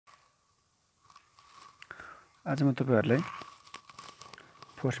आज म तपाईहरुलाई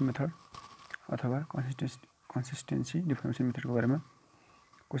फोर्स मेथड अथवा कन्सिस्टेन्सी डिफर्मेसन मेथडको बारेमा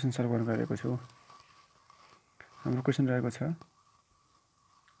क्वेशन सल्भ गर्न गएको छु। हाम्रो क्वेशन रहेको छ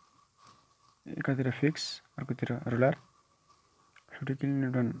एकातिर फिक्स अर्कोतिर रुलर 50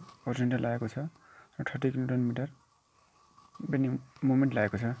 किलोन्युटन हरिजन्टल लागेको छ र 30 किलोन्युटन मिटर बेन्डिङ मोमेन्ट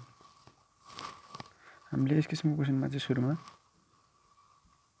लागेको छ। हामीले यस किसिमको क्वेशनमा चाहिँ सुरुमा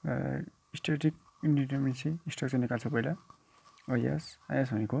स्ट्याटिक इन्डिटरमिनेसी स्ट्रक्चर निकाल्छ पहिला। आइएस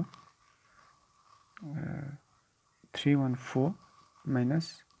भनेको 314 minus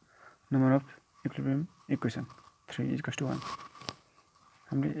number of equilibrium equation 3 1।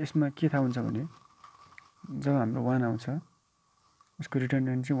 हामीले यसमा के थाहा हुन्छ भने जब हाम्रो 1 आउँछ यसको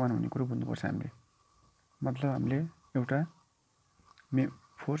रिटर्डेन्ट चाहिँ 1 हुने कुरा बुझ्नुपर्छ हामीले। मतलब हामीले एउटा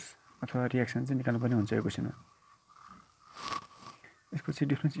फोर्स अथवा रिएक्सन चाहिँ निकाल्नुपर्ने हुन्छ यो क्वेशनमा। यसको चाहिँ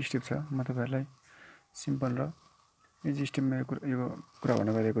डिफरेन्स स्टेप छ। म तपाईहरुलाई सिम्पल र इजी स्टेपमा यो कुरा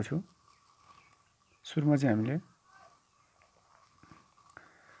भन्न गएको छु। सुरुमा चाहिँ हामीले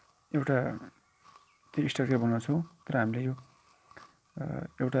एउटा त्यो स्ट्रक्चर बनाउँछौँ तर हामीले यो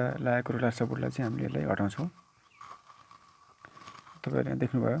एउटा लागेको रुलर सपोर्टलाई चाहिँ हामीले यसलाई हटाउँछौँ। तपाईहरुले यहाँ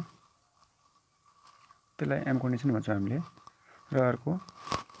देख्नुभयो त्यसलाई एम कन्डिसन भन्छौँ हामीले। र अर्को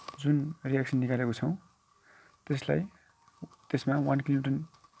जुन रिएक्सन निकालेको छौँ त्यसमा 1 किलोन्युटन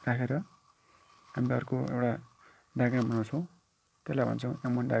राखेर हामीले अर्को एउटा डायग्राम बनाउँछौँ त्यसलाई भन्छौँ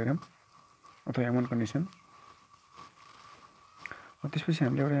M1 डायग्राम अथवा M1 कन्डिसन। त्यसपछि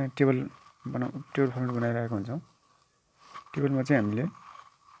हामीले एउटा टेबल फर्मेट बनाइरहेको हुन्छौँ। टेबलमा चाहिँ हामीले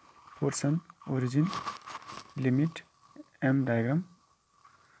portion origin limit M diagram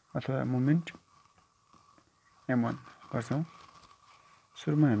अथवा मोमेन्ट M1 गर्छौँ।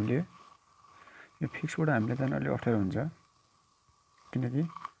 सुरुमा हामीले यो फिक्सबाट हामीले जान अलि अप्ठ्यारो हुन्छ किनकि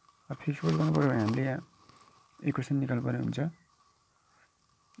फिक्सबाट गर्नु पर्यो भने हामीले यहाँ इक्वेसन निकाल्नुपर्ने हुन्छ।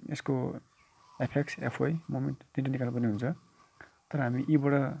 यसको एफएक्स एफवाई मोमेन्ट तिनवटा निकाल्नुपर्ने हुन्छ। तर हामी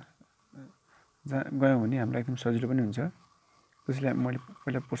यीबाट गयौँ भने हामीलाई एकदम सजिलो पनि हुन्छ। त्यसैले मैले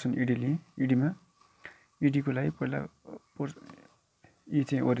पहिला पोर्सन इडी लिएँ। इडीमा इडीको लागि पहिला ई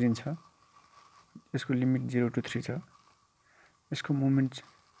चाहिँ ओरिजिन छ। यसको लिमिट 0 to 3 छ। यसको मोमेन्ट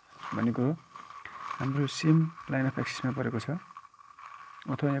भनेको हाम्रो सेम लाइन अफ एक्सिसमा परेको छ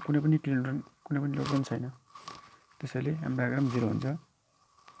अथवा यहाँ कुनै पनि लोड पनि छैन। त्यसैले M डायग्राम 0 हुन्छ।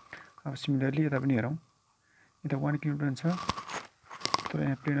 अब सिमिलरली यता पनि हेरौँ। यता 1 किलोन्युटन छ तर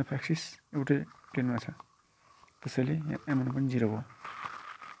यहाँ प्लेन अफ एक्सिस एउटै प्लेनमा छ। त्यसैले यहाँ M1 पनि 0 भयो।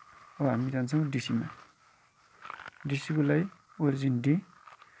 अब हामी जान्छौँ डीसीमा। डीसीको लागि ओरिजिन डी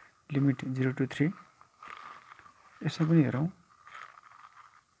लिमिट 0 to 3। यसमा पनि हेरौँ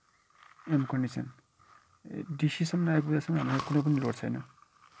M कन्डिसन डीसी सम्म आइपुग्दासम्म हामीलाई कुनै पनि लोड छैन।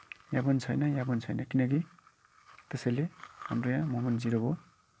 यहाँ पनि छैन किनकि त्यसैले हाम्रो यहाँ मोमेन्ट 0 भयो।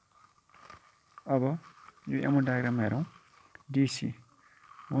 अब यो M1 डायग्राममा हेरौँ। डीसी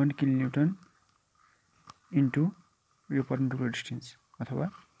 1 किलोन्युटन इन्टु यो परपेन्डिकुलर डिस्टेन्स अथवा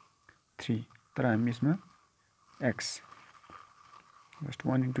 3। तर हामी यसमा एक्स जस्ट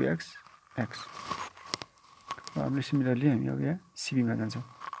 1 इन्टु एक्स। अब हामीले सिमिलरली हामी अब यहाँ सिबीमा जान्छौँ।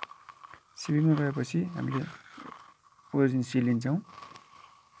 सिबीमा गएपछि हामीले ओरिजिन सी लिन्छौँ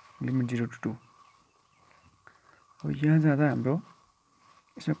लिमिट 0 to 2। अब यहाँ जाँदा हाम्रो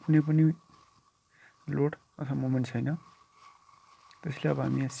यसमा कुनै पनि लोड अथवा मोमेन्ट छैन। त्यसैले अब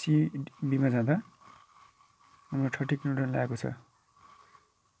हामी यहाँ सिबीमा जाँदा हाम्रो 30 किलोन्युटन लागेको छ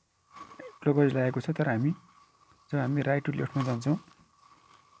क्लकवाइज लागेको छ। तर जब हामी राइट टु लेफ्टमा जान्छौँ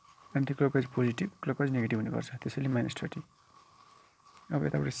anti clockwise positive clockwise negative हुनुपर्छ। त्यसैले -30। अब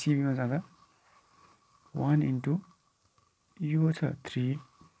यताबाट सिबीमा जाँदा 1 इन्टु यो छ 3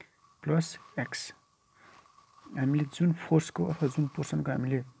 प्लस एक्स। हामीले जुन फोर्सको अथवा जुन पोर्सनको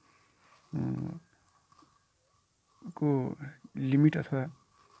हामीले को लिमिट अथवा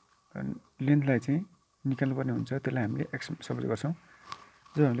लेन्थलाई चाहिँ निकाल्नुपर्ने हुन्छ त्यसलाई हामीले एक्स सपोज गर्छौँ।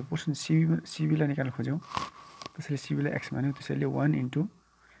 जब हामीले पोर्सन सिबीलाई निकाल्न खोज्यौँ त्यसैले सिबीलाई एक्स मान्यौँ। त्यसैले 1 into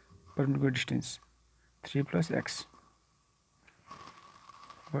perpendicular distance 3 plus x.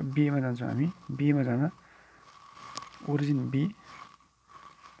 अब बीएमा जान्छौँ हामी। बीएमा जाँदा ओरिजिन बी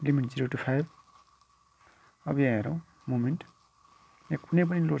लिमिट 0 to 5। अब यहाँ हेरौँ मोमेन्ट यहाँ कुनै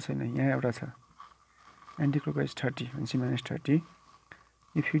पनि लोड छैन। यहाँ एउटा छ एन्टी क्लकवाइज 30 भनेपछि -30।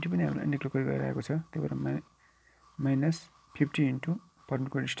 यो 50 पनि हाम्रो एन्टी क्लकवाइज गइरहेको छ। त्यही भएर -50 इन्टु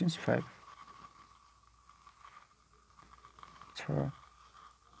परपेन्डिकुलर डिस्टेन्स 5 छ।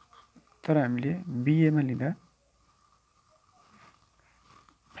 तर हामीले बीएमा लिँदा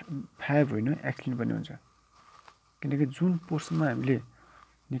 5 होइन एक्स लिनुपर्ने हुन्छ किनकि जुन पोर्सनमा हामीले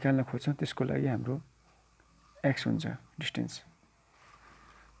निकाल्न खोज्छौँ त्यसको लागि हाम्रो एक्स हुन्छ डिस्टेन्स।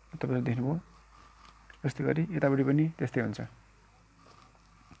 तपाईले देख्नुभयो। जस्तै गरी यतापट्टि पनि त्यस्तै हुन्छ।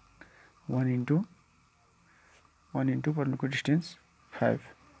 1 इन्टु पर्नुको डिस्टेन्स 5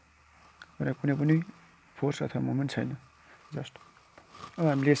 र कुनै पनि फोर्स अथवा मोमेन्ट छैन जस्ट। अब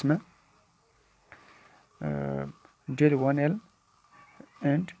हामीले यसमा del 1L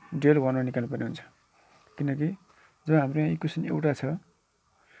एन्ड del 1 निकाल्नुपर्ने हुन्छ, किनकि जब हाम्रो यहाँ इक्वेसन एउटा छ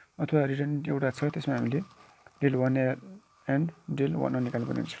अथवा रिटर्न एउटा छ त्यसमा हामीले del 1L एन्ड del 1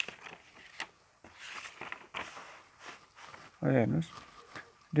 निकाल्नुपर्ने हुन्छ। अब हेर्नुहोस्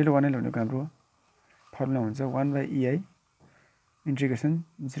del 1L भनेको हाम्रो फर्मुला हुन्छ 1/EI integration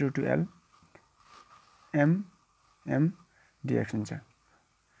 0 to L m dx हुन्छ।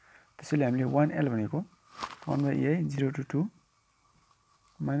 त्यसैले हामीले 1L भनेको 1/EI 0 to 2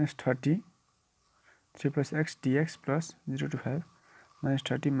 minus 30 3 plus x dx plus 0 to 5 minus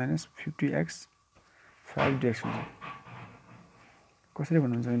 30 minus 50x 5 dx हुन्छ। कसरी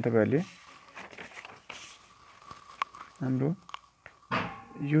भन्नुहुन्छ भने तपाईहरुले हाम्रो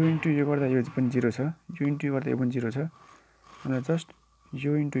यो इन्टु यो गर्दा यो पनि 0 छ, यो इन्टु यो गर्दा यो पनि 0 छ, हामीलाई जस्ट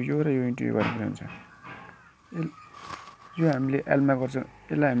यो इन्टु यो र यो इन्टु यो गर्नुपर्ने हुन्छ। यो हामीले l मा गर्छौं,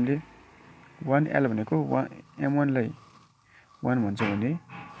 यसलाई हामीले 1L भनेको m1 लाई 1 भन्छौं भने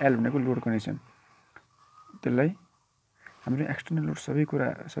l भनेको लोड कन्डिसन, त्यसलाई हाम्रो एक्सटर्नल लोड सबै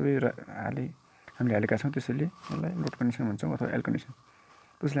हामीले हालेका छौं, त्यसैले यसलाई लोड कन्डिसन भन्छौं अथवा l कन्डिसन।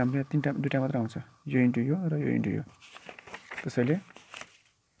 त्यसैले हामीले दुईटा मात्र आउँछ, यो इन्टु यो र यो इन्टु यो।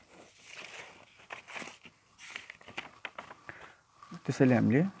 त्यसैले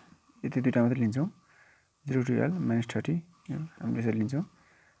हामीले यति दुईटा मात्र लिन्छौं, 0 to L minus 30 हामीले यसरी लिन्छौं।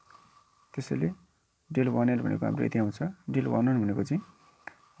 त्यसैले del 1L भनेको हाम्रो यति आउँछ, del 1 भनेको चाहिँ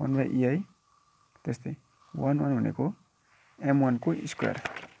 1/EI त्यस्तै 1 भनेको m1 को स्क्वायर।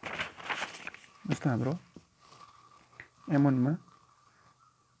 जस्तो हाम्रो m1 मा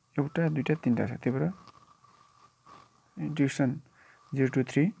एउटा दुईटा तीनटा छ, त्यही भएर डिभिजन 0 to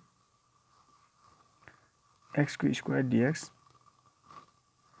 3 x को स्क्वायर dx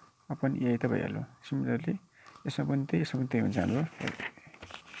अपन EI त भइहाल्यो। सिमिलरली यसमा पनि त्यही हुन्छ हाम्रो।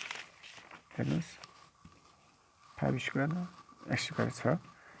 हेर्नुस् 5 स्क्वायर x स्क्वायर छ,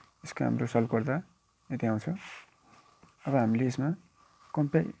 यसको हाम्रो सल्भ गर्दा यति आउँछ। अब हामीले यसमा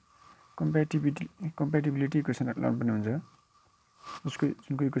कम्प्याटिबिलिटी इक्वेसन लगाउनुपर्ने हुन्छ।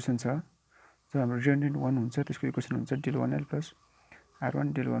 जुनको इक्वेसन छ, जो हाम्रो रिडन्डेन्ट 1 हुन्छ त्यसको इक्वेसन हुन्छ del 1L plus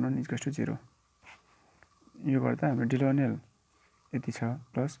r1 del 1 is equal to 0। यो गर्दा हाम्रो del 1L यति छ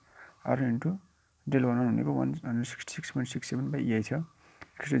प्लस r1 इन्टु del 1 भनेको 166.67/EI छ,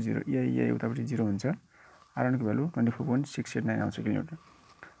 equal to 0। EI उतापट्टि 0 हुन्छ, r1 को भ्यालु 24.689 आउँछ किलोमिटर।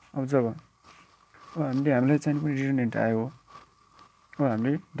 अब हामीलाई चाहिने पनि रिडन्डेन्ट आयो, अब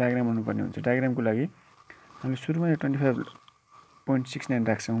हामीले डायग्राम बनाउनुपर्ने हुन्छ। डायग्रामको लागि हामीले सुरुमा यो 25.69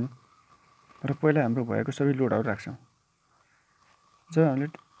 राख्छौं र पहिला हाम्रो भएको सबै लोडहरु राख्छौं। जब हामीले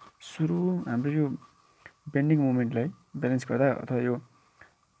हाम्रो यो बेन्डिङ मोमेन्टलाई ब्यालेन्स गर्दा अथवा यो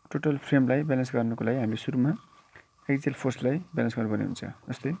टोटल फ्रेमलाई ब्यालेन्स गर्नको लागि हामीले सुरुमा एक्सियल फोर्सलाई ब्यालेन्स गर्नुपर्ने हुन्छ।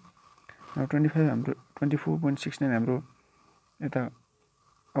 जस्तै 24.69 हाम्रो यता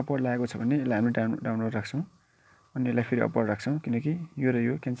अपवर्ड लागेको छ भने यसलाई हामीले डाउनवर्ड राख्छौं, अनि यसलाई फेरि अपवर्ड राख्छौं, किनकि यो र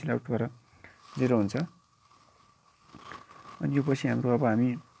यो क्यान्सल आउट भएर 0 हुन्छ। अनि यो पछि हाम्रो अब हामी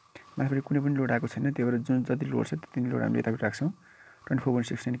माथिबाट कुनै पनि लोड आएको छैन, त्यही भएर जुन जति लोड छ त्यति लोड हामीले यतापट्टि राख्छौं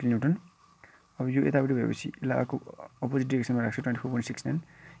 24.69 किलोन्युटन। अब यो यतापट्टि भएपछि यसलाई अर्को अपोजिट डाइरेक्सनमा राख्छौं 24.69।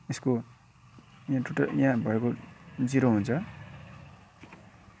 यसको यहाँ टोटल यहाँ भएको 0 हुन्छ।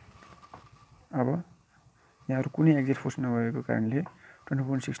 अब यहाँ कुनै एक्जिट फोर्स नभएको कारणले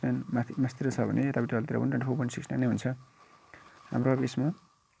 24.69 माथितिर छ भने यतापट्टि हलतिर पनि 24.69 नै हुन्छ। हाम्रो अब यसमा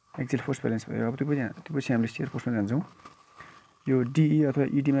एक्जिट फोर्स ब्यालेन्स भयो। अब त्यो पछि हामीले शियर फोर्समा जान्छौं। यो DE अथवा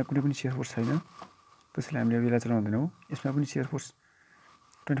ED मा कुनै पनि शियर फोर्स छैन, त्यसैले हामीले अब यसलाई चलाउँदैनौं। यसमा पनि शियर फोर्स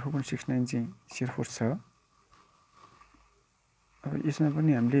 24.69 चाहिँ शियर फोर्स छ। अब यसमा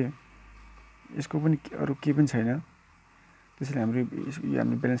पनि हामीले यसको पनि अरु केही पनि छैन, त्यसैले हामीले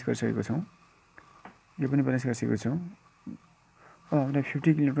ब्यालेन्स गरिसकेको छौं। यो पनि ब्यालेन्स गरिसकेको छौं। अब हामीलाई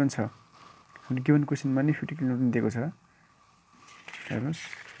 50 किलोन्युटन छ, हामीले गिवन क्वेशनमा नि 50 किलोन्युटन दिएको छ। हेर्नुस्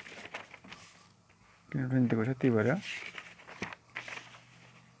किलोन्युटन दिएको छ, त्यही भएर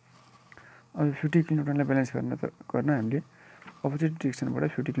अब 50 किलोन्युटनलाई ब्यालेन्स गर्न हामीले अपोजिट डाइरेक्सनबाट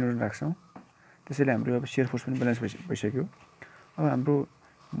 50 किलोन्युटन राख्छौं। त्यसैले हाम्रो अब शियर फोर्स पनि ब्यालेन्स भइसक्यो। अब हाम्रो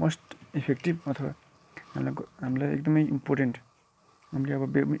मोस्ट इफेक्टिभ अथवा हामीलाई एकदमै इम्पोर्टेन्ट हामीले अब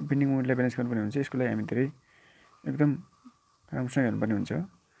बेन्डिङ मोमेन्टलाई ब्यालेन्स गर्नुपर्ने हुन्छ। यसको लागि हामी धेरै एकदम राम्रोसँग हेर्नुपर्ने हुन्छ।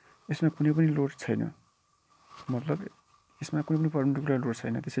 यसमा कुनै पनि लोड छैन, मतलब यसमा कुनै पनि परपेन्डिकुलर लोड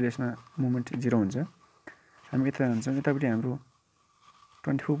छैन, त्यसैले यसमा मोमेन्ट 0 हुन्छ। हामी यता जान्छौँ यतापट्टि हाम्रो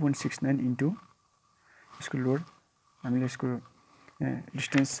 24.69 इन्टु यसको लोड हामीले यसको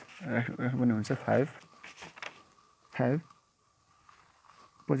डिस्टेन्स राख्नुपर्ने हुन्छ 5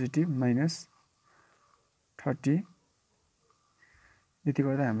 पोजिटिभ माइनस 30 यति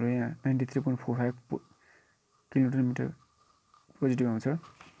गर्दा हाम्रो यहाँ 93.45 किलोमिटर मिटर पोजिटिभ आउँछ।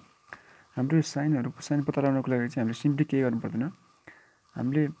 हाम्रो यो साइन पत्ता लगाउनको लागि चाहिँ हामीले सिम्पली केही गर्नु पर्दैन,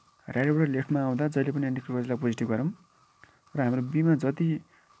 हामीले राइटबाट लेफ्टमा आउँदा जहिले पनि एन्टी क्लकवाइजलाई पोजिटिभ गरौँ र हाम्रो बीमा जति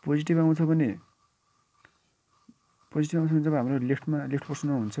पोजिटिभ आउँछ भने जब हाम्रो लेफ्ट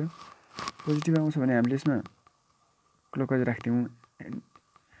पोर्सनमा हुन्छ पोजिटिभ आउँछ भने हामीले यसमा क्लकवाइज राख्थ्यौँ,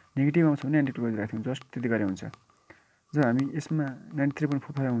 नेगेटिभ आउँछ भने एन्टी क्लकवाइज राख्थ्यौँ, जस्ट त्यति गरे हुन्छ। जब हामी यसमा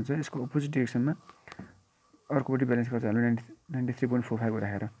 93.45 हुन्छ यसको अपोजिट डिरेक्सनमा अर्कोपट्टि ब्यालेन्स गर्छ हामीले 93.45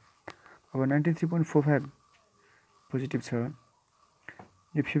 राखेर। अब 93.45 पोजिटिभ छ,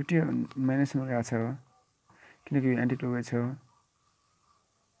 यो 50 माइनसमा गएको छ किनकि यो एन्टी क्लकवाइज छ,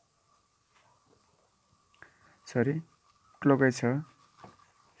 सरी क्लकवाइज छ,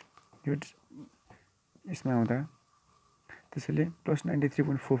 यो यसमा आउँदा त्यसैले प्लस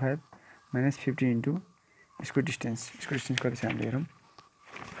 93.45 माइनस 50 इन्टु यसको डिस्टेन्स कति छ हामीले हेरौँ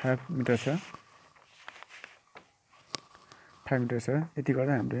 5 मिटर छ, 5 मिटर छ। यति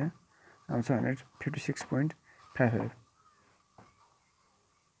गर्दा हाम्रो यहाँ आउँछ 156.55।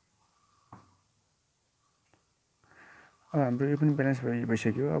 अब हाम्रो यो पनि ब्यालेन्स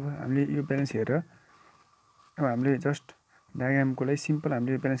भइसक्यो। अब हामीले यो ब्यालेन्स हेरेर अब हामीले जस्ट डायग्रामको लागि सिम्पल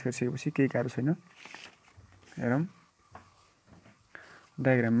हामीले ब्यालेन्स गरिसकेपछि केही गाह्रो छैन। हेरौँ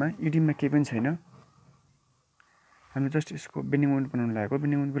डायग्राममा इडीमा केही पनि छैन, हामीले जस्ट यसको बेन्डिङ मोमेन्ट बनाउनु लागेको।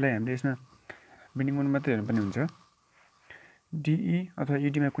 बेन्डिङ मोमेन्टको लागि हामीले यसमा बेन्डिङ मोमेन्ट मात्रै हेर्नुपर्ने हुन्छ, डिई अथवा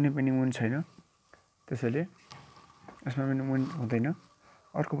इडीमा कुनै बेन्डिङ मोमेन्ट छैन, त्यसैले यसमा बेन्डिङ मोमेन्ट हुँदैन।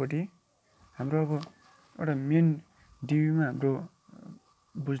 अर्कोपट्टि हाम्रो अब एउटा मेन डिईमा हाम्रो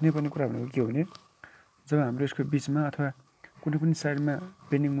बुझ्नै पर्ने कुरा भनेको के हो भने जब हाम्रो यसको बिचमा अथवा कुनै पनि साइडमा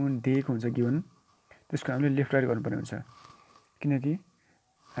बेन्डिङ मोमेन्ट दिएको हुन्छ गिभन, त्यसको हामीले लेफ्ट राइट गर्नुपर्ने हुन्छ, किनकि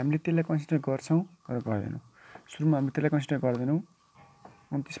हामीले त्यसलाई कन्सिडर गर्छौँ र गर्दैनौँ। सुरुमा हामीले त्यसलाई कन्सिडर गर्दैनौँ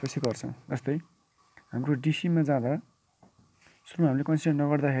अनि त्यसपछि गर्छौँ। जस्तै हाम्रो डिसीमा जाँदा सुरुमा हामीले कन्सिडर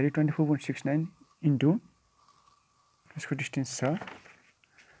नगर्दाखेरि 24.69 इन्टु यसको डिस्टेन्स छ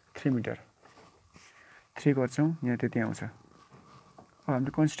 3 मिटर, 3 गर्छौँ यहाँ त्यति आउँछ। अब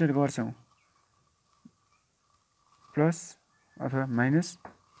हामीले कन्सिडर गर्छौँ प्लस अथवा माइनस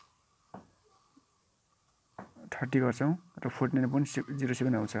 30 गर्छौँ र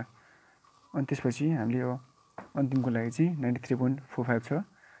 49.07 आउँछ। अनि त्यसपछि हामीले यो अन्तिमको लागि चाहिँ 93.45 छ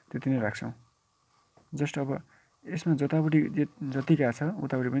त्यति नै राख्छौँ। जस्ट अब यसमा जतापट्टि जति गएको छ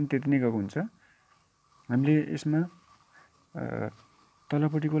उतापट्टि पनि त्यति नै गएको हुन्छ। हामीले यसमा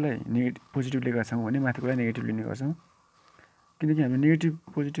तलपट्टिकोलाई पोजिटिभ लिएका छौँ भने माथिकोलाई नेगेटिभ लिने गर्छौँ, किनकि हामीले नेगेटिभ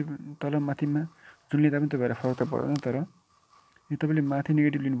पोजिटिभ तल माथिमा जुन लिँदा पनि तपाईँलाई फरक त पर्दैन, तर यो तपाईँले माथि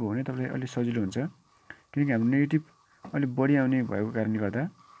नेगेटिभ लिनुभयो भने तपाईँलाई अलिक सजिलो हुन्छ, किनकि हाम्रो नेगेटिभ अलिक बढी आउने भएको कारणले गर्दा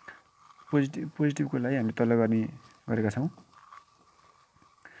पोजिटिभको लागि हामीले तल गरेका छौँ।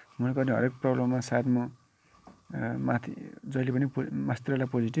 मलाई गर्ने हरेक प्रब्लममा सायद म माथि जहिले पनि मास्तिरलाई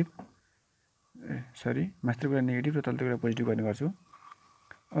पोजिटिभ मास्तिरको नेगेटिभ र तलतिरको पोजिटिभ गर्ने गर्छु।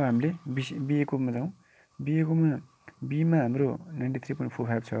 अब हामीले बिएकोमा जाउँ। बिएकोमा बीमा हाम्रो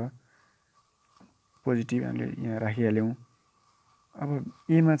 93.45 छ पोजिटिभ हामीले यहाँ राखिहाल्यौँ। अब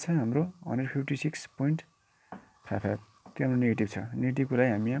एमा छ हाम्रो 156.55 त्यो हाम्रो नेगेटिभ छ। नेगेटिभको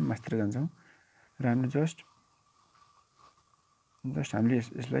लागि हामी यहाँ मास्तिर जान्छौँ र हामीले जस्ट हामीले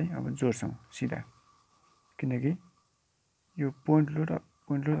यसलाई अब जोड्छौँ सिधा, किनकि यो पोइन्ट लोड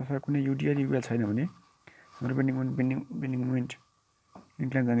अथवा कुनै युडिएल युएल छैन भने हाम्रो बेन्डिङ मोमेन्ट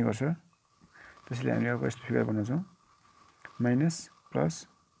इन्क्लाइन जाने गर्छ। त्यसैले हामीले अब यस्तो फिगर बनाउँछौँ माइनस प्लस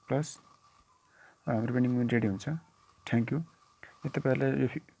हाम्रो बेन्डिङ मोमेन्ट रेडी हुन्छ। Thank you. यदि तपाईँहरूलाई यो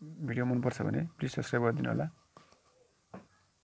भिडियो मनपर्छ भने प्लिज सब्सक्राइब गरिदिनु होला।